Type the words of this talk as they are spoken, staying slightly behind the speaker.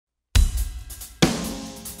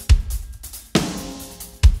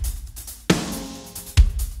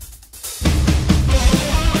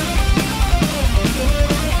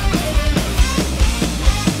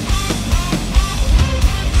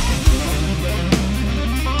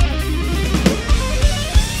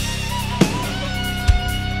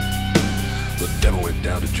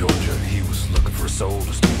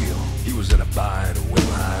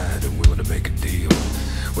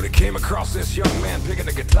across this young man picking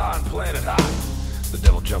a guitar and playing it hot. The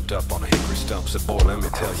devil jumped up on a hickory stump, said, boy, let me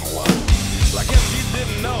tell you what. Well, I guess you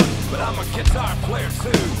didn't know it, but I'm a guitar player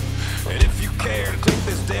too. And if you care to take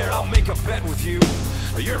this dare, I'll make a bet with you.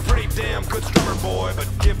 You're a pretty damn good strummer, boy,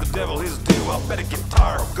 but give the devil his due. I'll bet a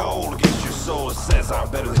guitar of gold against your soul that says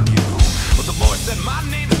I'm better than you. But the boy said, my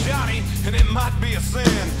name's Johnny, and it might be a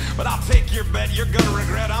sin, but I'll take your bet, you're gonna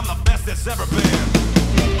regret I'm the best that's ever been.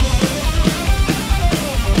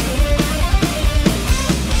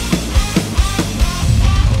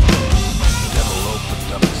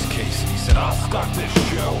 I'll start this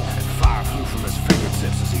show. And fire flew from his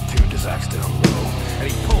fingertips as he tuned his axe down low.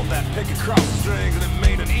 And he pulled that pick across the strings and it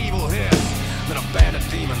made an evil hiss. Then a band of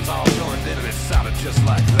demons all joined in and it sounded just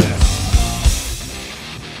like this.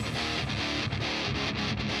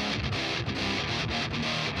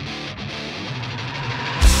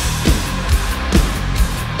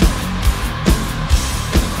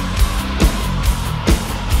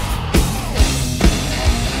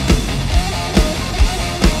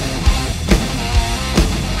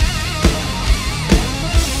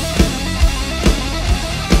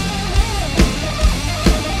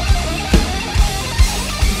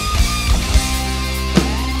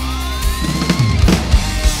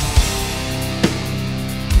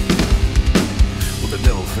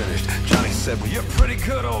 Well, you're pretty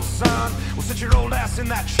good, old son. Well, sit your old ass in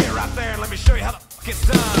that chair right there and let me show you how the fuck it's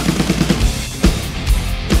done.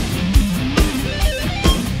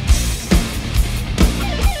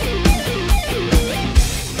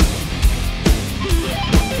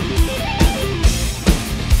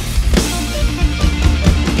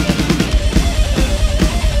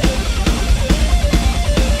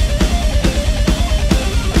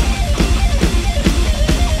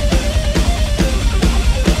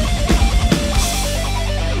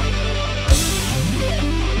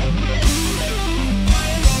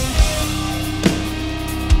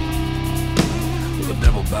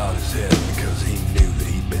 Bowed his head because he knew that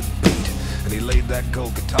he'd been beat. And he laid that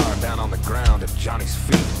gold guitar down on the ground at Johnny's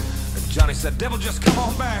feet. And Johnny said, devil, just come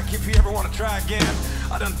on back if you ever want to try again.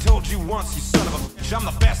 I done told you once, you son of a bitch, I'm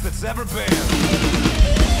the best that's ever been.